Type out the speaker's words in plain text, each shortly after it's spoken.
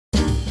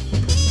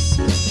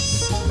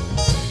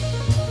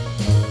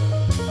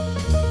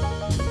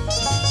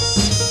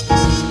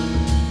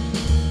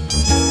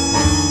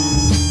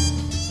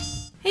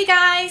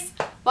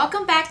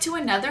Welcome back to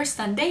another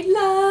Sunday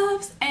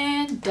Loves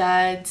and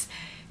Duds.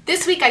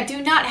 This week I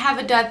do not have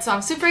a dud, so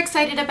I'm super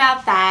excited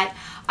about that.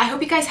 I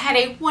hope you guys had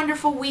a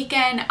wonderful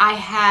weekend. I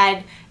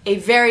had a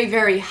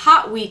very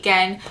hot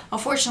weekend.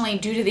 Unfortunately,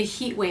 due to the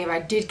heat wave, I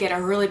did get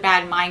a really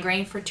bad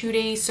migraine for 2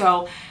 days,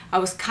 so I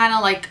was kind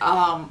of like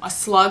a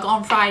slug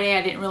on Friday.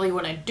 I didn't really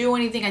want to do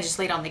anything. I just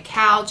laid on the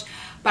couch,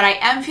 but I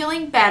am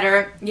feeling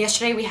better.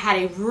 Yesterday we had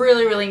a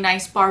really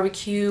nice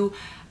barbecue.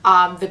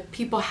 The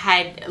people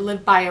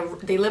live by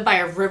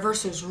a river,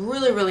 so it was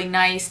really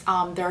nice.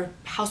 Their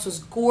house was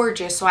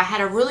gorgeous, so I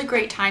had a really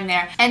great time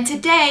there. And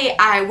today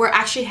we're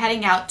actually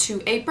heading out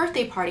to a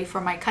birthday party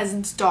for my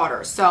cousin's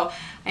daughter. So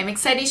I'm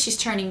excited.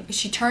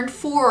 She turned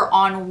 4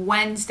 on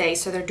Wednesday,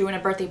 so they're doing a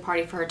birthday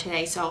party for her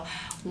today. So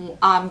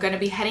I'm going to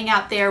be heading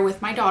out there with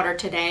my daughter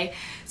today.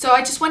 So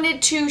I just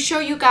wanted to show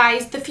you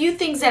guys the few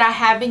things that I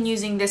have been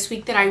using this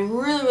week that I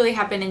really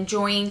have been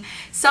enjoying.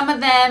 Some of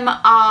them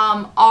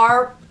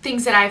are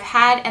things that I've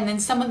had, and then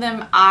some of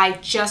them I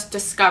just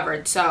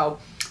discovered. So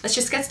let's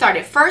just get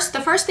started.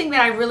 The first thing that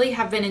I really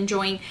have been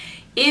enjoying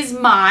is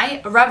my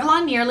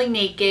Revlon Nearly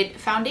Naked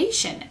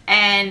foundation,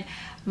 and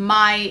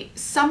my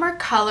summer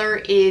color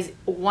is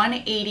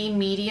 180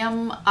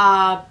 medium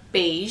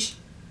beige.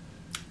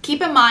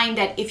 Keep in mind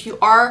that if you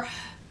are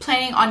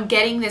planning on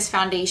getting this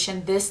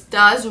foundation, this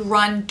does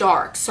run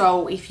dark.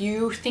 So if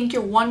you think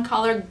you're one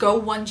color, go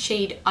one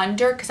shade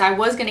under, because I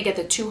was going to get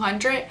the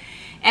 200,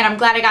 and I'm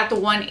glad I got the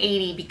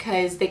 180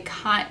 because the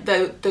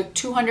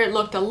 200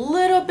 looked a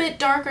little bit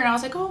darker, and I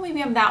was like, oh,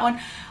 maybe I'm that one.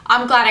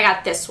 I'm glad I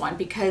got this one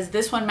because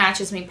this one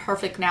matches me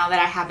perfect now that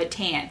I have a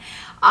tan.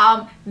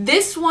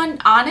 This one,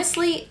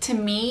 honestly, to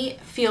me,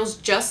 feels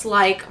just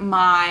like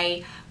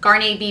my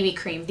Garnier BB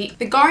cream.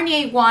 The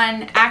Garnier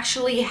one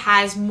actually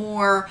has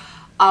more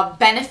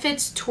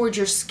benefits towards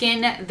your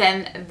skin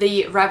than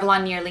the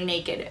Revlon Nearly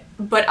Naked.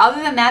 But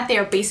other than that, they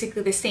are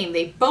basically the same.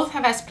 They both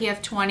have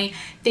SPF 20.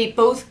 They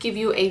both give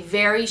you a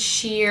very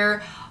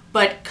sheer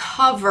but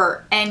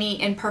cover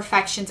any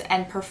imperfections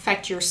and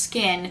perfect your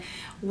skin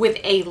with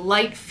a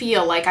light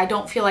feel. Like, I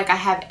don't feel like I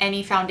have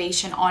any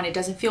foundation on. It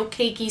doesn't feel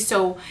cakey.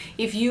 So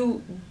if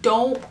you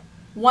don't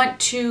want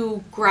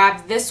to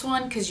grab this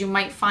one, because you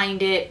might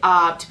find it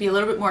to be a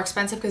little bit more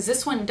expensive, because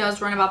this one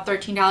does run about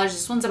 $13.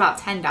 This one's about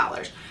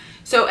 $10.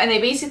 So, and they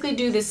basically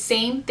do the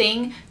same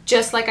thing,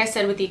 just like I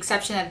said, with the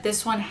exception that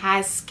this one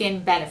has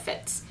skin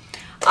benefits.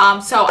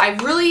 So I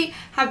really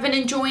have been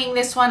enjoying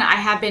this one. I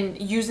have been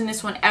using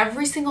this one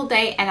every single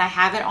day, and I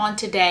have it on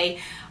today.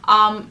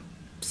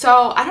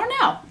 So I don't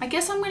know. I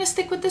guess I'm going to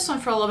stick with this one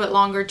for a little bit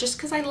longer just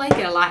because I like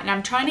it a lot. And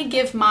I'm trying to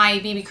give my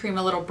BB cream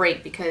a little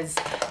break because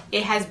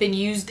it has been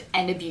used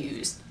and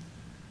abused.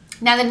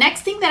 Now the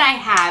next thing that I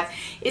have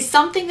is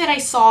something that I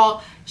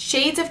saw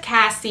Shades of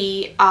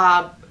Cassie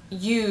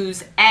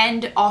use,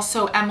 and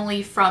also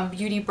Emily from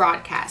Beauty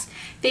Broadcast.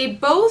 They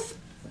both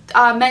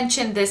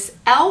mentioned this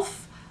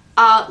e.l.f.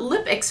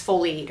 lip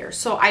exfoliator.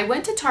 So I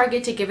went to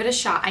Target to give it a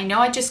shot. I know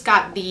I just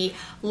got the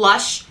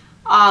Lush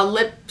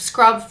lip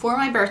scrub for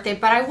my birthday,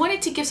 but I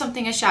wanted to give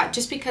something a shot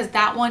just because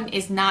that one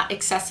is not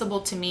accessible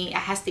to me. It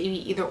has to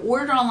be either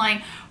ordered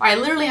online, or I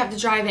literally have to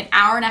drive an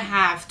hour and a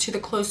half to the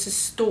closest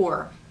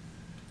store.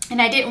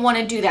 And I didn't want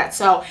to do that.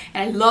 So,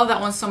 and I love that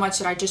one so much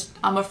that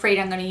I'm afraid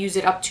I'm going to use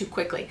it up too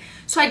quickly.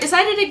 So I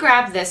decided to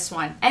grab this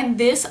one, and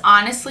this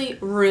honestly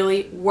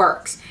really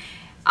works.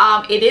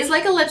 It is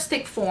like a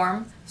lipstick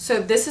form.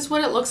 So this is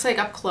what it looks like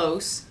up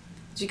close.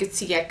 As you can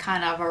see, I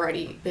kind of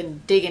already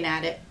been digging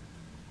at it.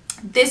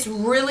 This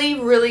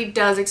really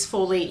does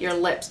exfoliate your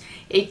lips.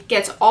 It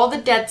gets all the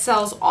dead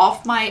cells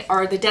off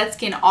the dead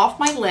skin off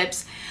my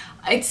lips.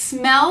 It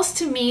smells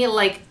to me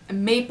like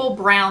maple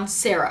brown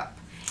syrup.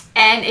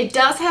 And it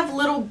does have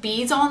little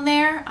beads on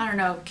there. I don't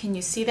know, can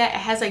you see that? It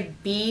has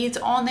like beads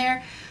on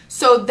there.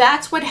 So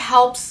that's what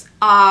helps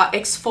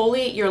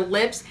exfoliate your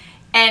lips.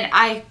 And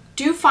I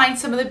do find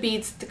some of the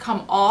beads to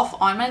come off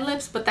on my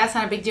lips, but that's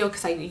not a big deal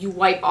because you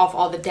wipe off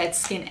all the dead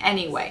skin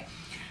anyway.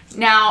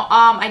 Now,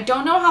 I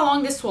don't know how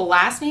long this will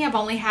last me. I've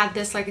only had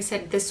this, like I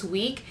said, this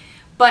week.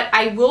 But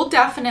I will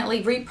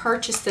definitely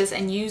repurchase this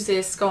and use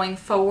this going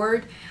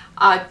forward.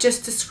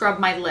 Just to scrub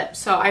my lips.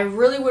 So I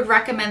really would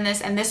recommend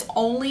this, and this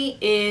only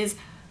is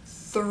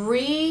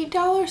 $3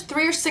 or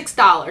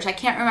 $6. I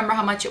can't remember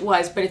how much it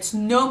was, but it's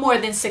no more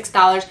than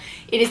 $6.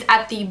 It is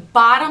at the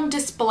bottom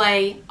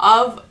display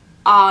of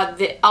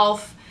the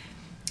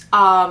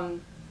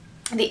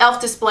e.l.f.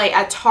 display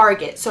at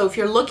Target. So if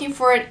you're looking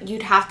for it,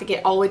 you'd have to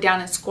get all the way down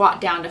and squat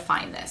down to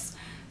find this.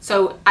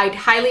 So I'd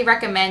highly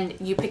recommend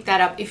you pick that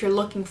up if you're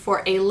looking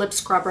for a lip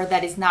scrubber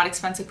that is not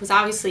expensive, because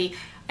obviously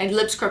a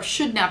lip scrub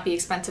should not be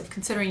expensive,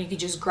 considering you could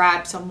just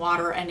grab some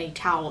water and a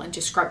towel and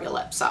just scrub your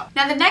lips up.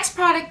 Now the next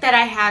product that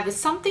I have is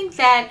something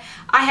that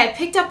I had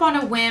picked up on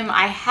a whim.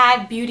 I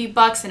had beauty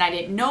bucks and I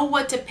didn't know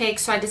what to pick,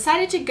 so I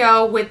decided to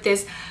go with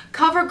this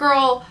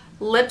Covergirl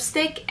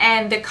lipstick,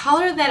 and the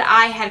color that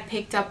I had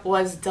picked up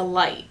was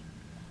Delight.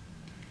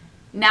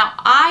 Now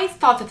I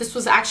thought that this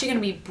was actually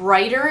going to be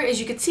brighter.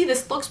 As you can see,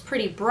 this looks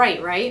pretty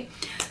bright, right?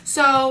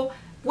 So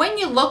when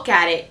you look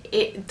at it,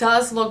 it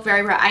does look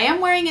very bright. I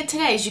am wearing it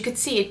today. As you can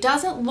see, it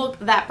doesn't look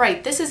that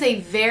bright. This is a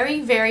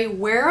very, very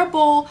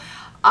wearable,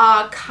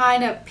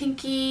 kind of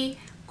pinky,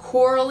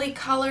 corally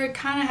color. It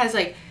kind of has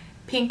like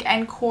pink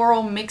and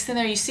coral mixed in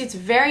there. You see it's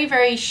very,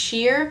 very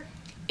sheer.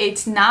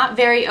 It's not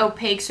very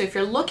opaque. So if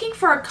you're looking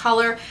for a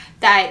color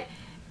that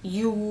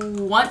you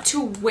want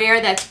to wear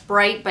that's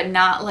bright but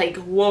not like,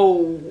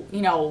 whoa,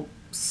 you know,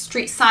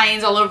 street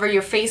signs all over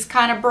your face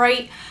kind of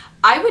bright,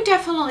 I would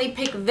definitely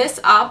pick this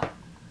up.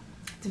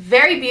 It's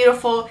very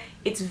beautiful.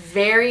 It's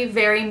very,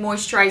 very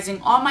moisturizing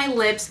on my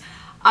lips.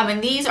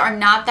 And these are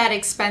not that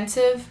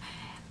expensive.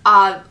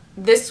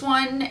 This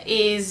one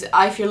is,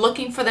 if you're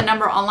looking for the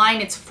number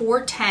online, it's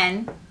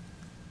 $4.10.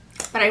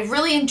 But I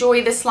really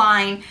enjoy this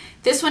line.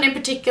 This one in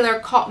particular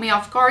caught me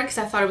off guard because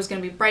I thought it was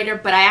going to be brighter,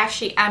 but I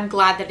actually am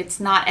glad that it's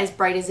not as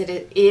bright as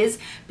it is,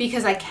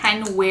 because I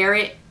can wear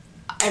it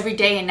every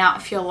day and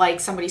not feel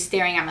like somebody's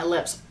staring at my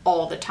lips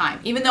all the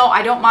time. Even though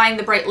I don't mind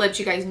the bright lips,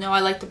 you guys know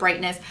I like the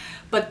brightness,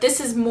 but this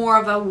is more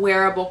of a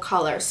wearable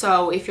color.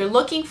 So if you're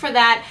looking for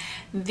that,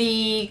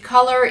 the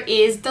color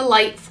is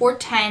Delight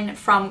 410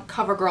 from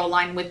Covergirl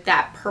line with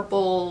that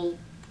purple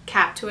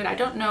cap to it. I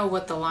don't know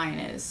what the line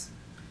is.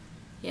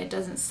 Yeah, it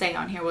doesn't say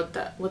on here what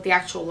the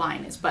actual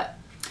line is, but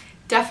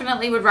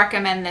definitely would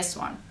recommend this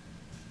one.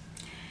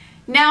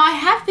 Now, I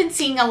have been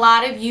seeing a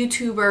lot of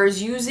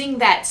YouTubers using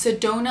that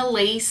Sedona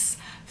lace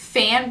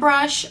fan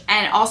brush,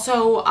 and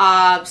also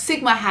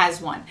Sigma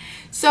has one.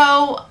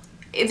 So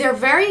they're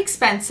very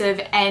expensive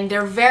and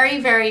they're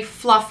very, very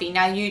fluffy.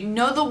 Now, you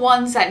know the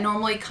ones that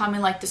normally come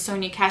in like the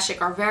Sonia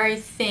Kashuk are very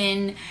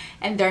thin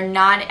and they're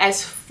not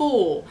as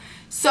full.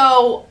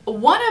 So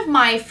one of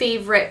my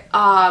favorite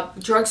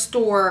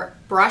drugstore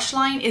brush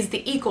line is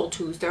the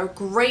EcoTools. They're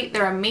great.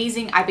 They're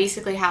amazing. I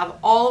basically have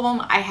all of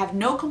them. I have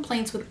no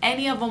complaints with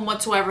any of them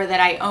whatsoever that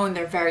I own.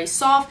 They're very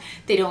soft.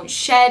 They don't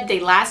shed. They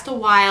last a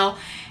while.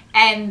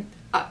 And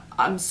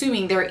I'm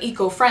assuming they're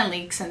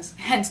eco-friendly, since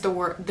hence the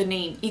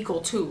name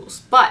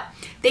EcoTools. But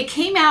they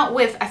came out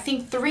with, I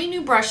think, 3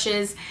 new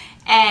brushes.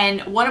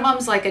 And one of them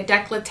is like a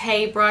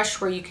décolleté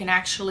brush where you can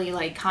actually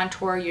like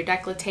contour your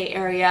décolleté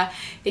area.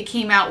 They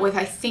came out with,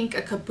 I think,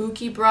 a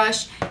kabuki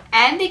brush,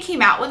 and they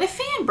came out with a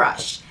fan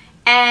brush.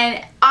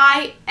 And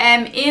I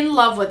am in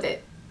love with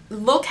it.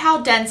 Look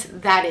how dense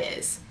that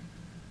is.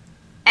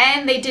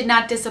 And they did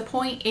not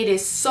disappoint. It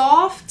is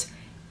soft,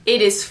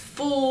 it is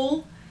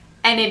full,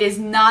 and it is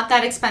not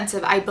that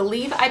expensive. I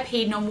believe I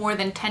paid no more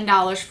than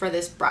 $10 for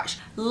this brush.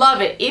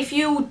 Love it. If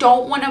you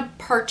don't want to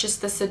purchase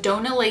the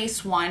Sedona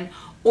lace one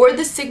or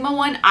the Sigma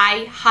one,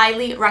 I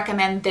highly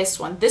recommend this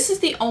one. This is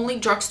the only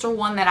drugstore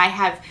one that I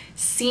have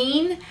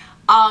seen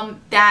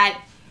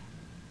that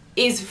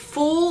is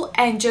full,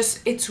 and just,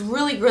 it's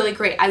really, really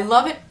great. I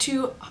love it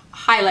to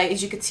highlight,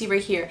 as you can see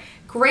right here.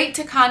 Great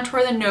to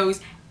contour the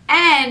nose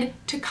and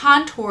to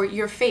contour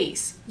your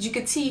face. As you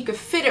can see, you could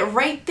fit it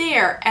right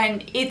there,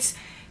 and it's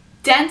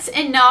dense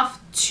enough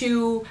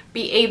to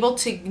be able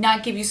to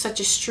not give you such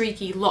a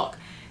streaky look.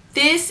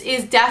 This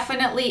is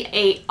definitely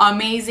an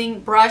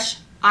amazing brush.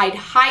 I'd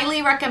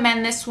highly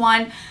recommend this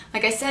one.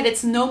 Like I said,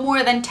 it's no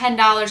more than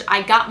 $10.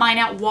 I got mine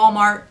at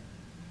Walmart.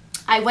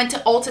 I went to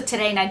Ulta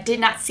today and I did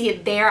not see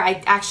it there.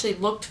 I actually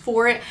looked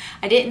for it.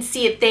 I didn't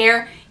see it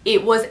there.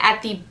 It was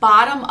at the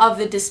bottom of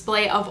the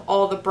display of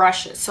all the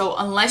brushes. So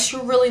unless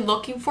you're really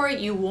looking for it,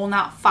 you will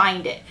not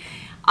find it.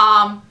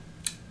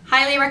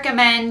 Highly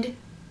recommend.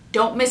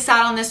 Don't miss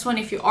out on this one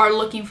if you are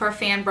looking for a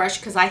fan brush,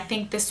 because I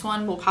think this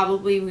one will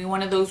probably be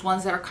one of those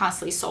ones that are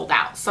constantly sold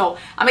out. So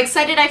I'm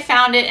excited I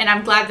found it, and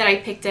I'm glad that I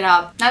picked it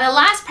up. Now, the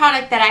last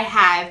product that I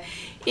have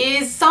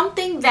is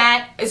something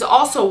that is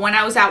also, when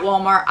I was at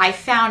Walmart, I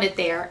found it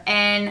there,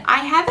 and I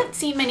haven't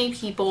seen many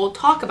people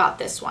talk about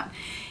this one.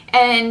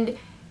 And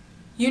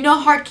you know,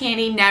 hard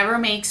candy never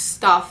makes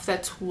stuff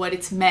that's what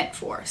it's meant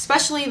for,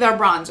 especially their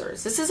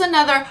bronzers. This is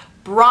another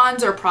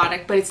bronzer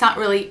product, but it's not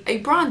really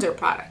a bronzer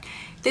product.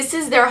 This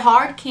is their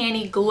Hard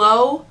Candy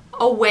Glow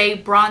Away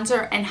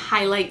Bronzer and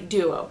Highlight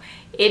Duo.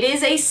 It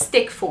is a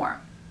stick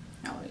form.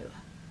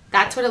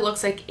 That's what it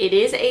looks like. It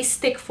is a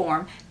stick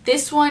form.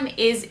 This one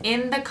is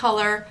in the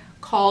color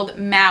called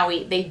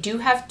Maui. They do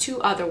have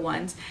 2 other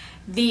ones.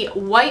 The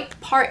white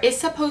part is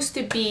supposed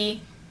to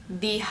be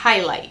the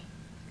highlight.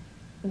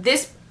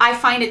 This, I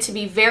find it to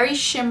be very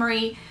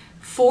shimmery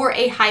for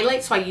a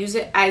highlight, so I use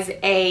it as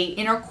a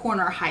inner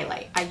corner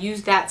highlight. I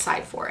use that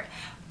side for it.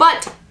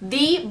 But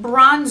the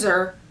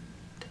bronzer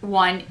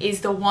one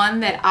is the one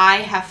that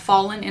I have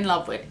fallen in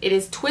love with. It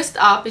is twist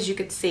up, as you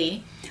can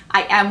see.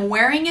 I am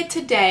wearing it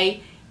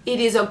today. It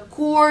is a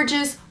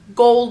gorgeous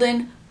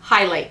golden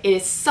highlight. It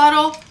is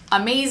subtle,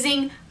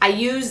 amazing. I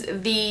use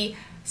the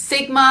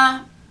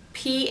Sigma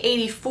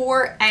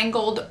P84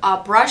 angled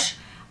brush.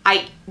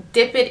 I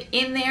dip it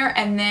in there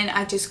and then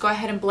I just go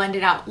ahead and blend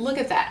it out. Look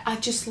at that. I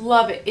just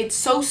love it. It's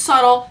so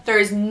subtle. There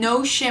is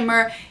no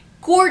shimmer.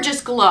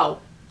 Gorgeous glow.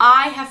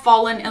 I have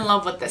fallen in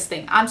love with this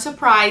thing. I'm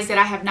surprised that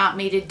I have not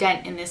made a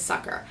dent in this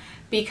sucker,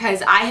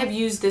 because I have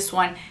used this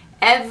one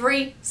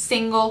every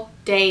single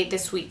day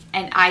this week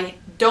and I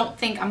don't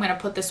think I'm going to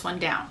put this one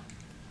down.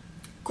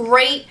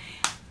 Great.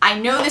 I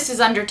know this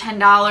is under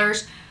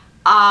 $10.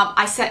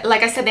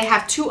 Like I said, they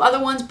have two other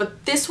ones,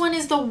 but this one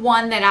is the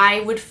one that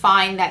I would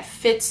find that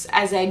fits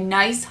as a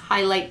nice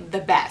highlight the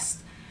best.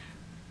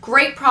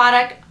 Great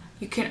product.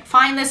 You can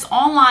find this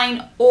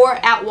online or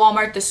at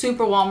Walmart. The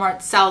Super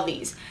Walmart sell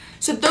these.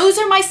 So those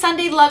are my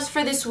Sunday loves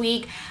for this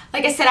week.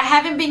 Like I said, I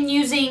haven't been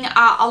using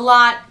a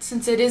lot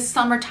since it is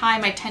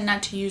summertime. I tend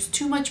not to use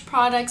too much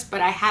products,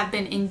 but I have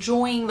been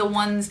enjoying the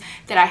ones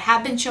that I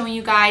have been showing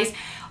you guys.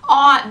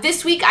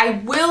 This week I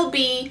will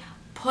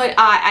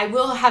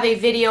have a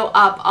video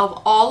up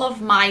of all of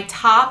my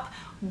top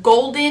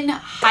golden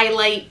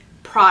highlight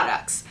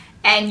products,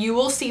 and you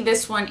will see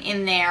this one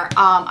in there.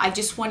 I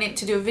just wanted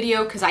to do a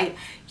video because you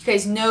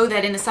guys know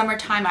that in the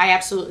summertime I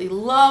absolutely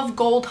love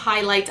gold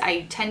highlights.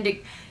 I tend to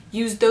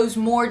use those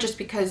more just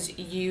because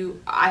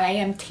I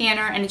am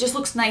tanner and it just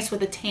looks nice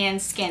with a tan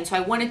skin. So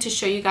I wanted to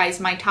show you guys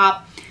my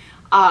top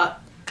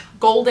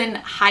golden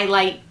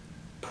highlight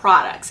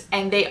products,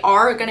 and they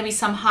are going to be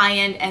some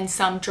high-end and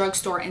some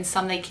drugstore and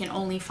some they can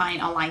only find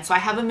online. So I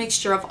have a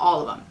mixture of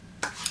all of them.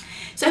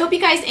 So I hope you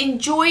guys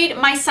enjoyed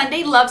my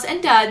Sunday loves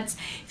and duds.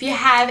 If you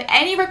have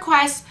any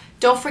requests,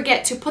 don't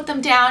forget to put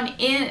them down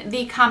in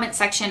the comment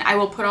section. I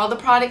will put all the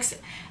products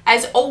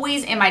as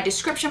always in my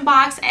description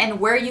box and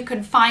where you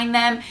can find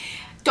them.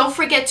 Don't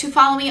forget to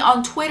follow me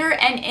on Twitter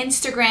and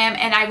Instagram,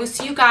 and I will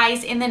see you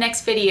guys in the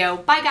next video.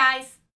 Bye guys.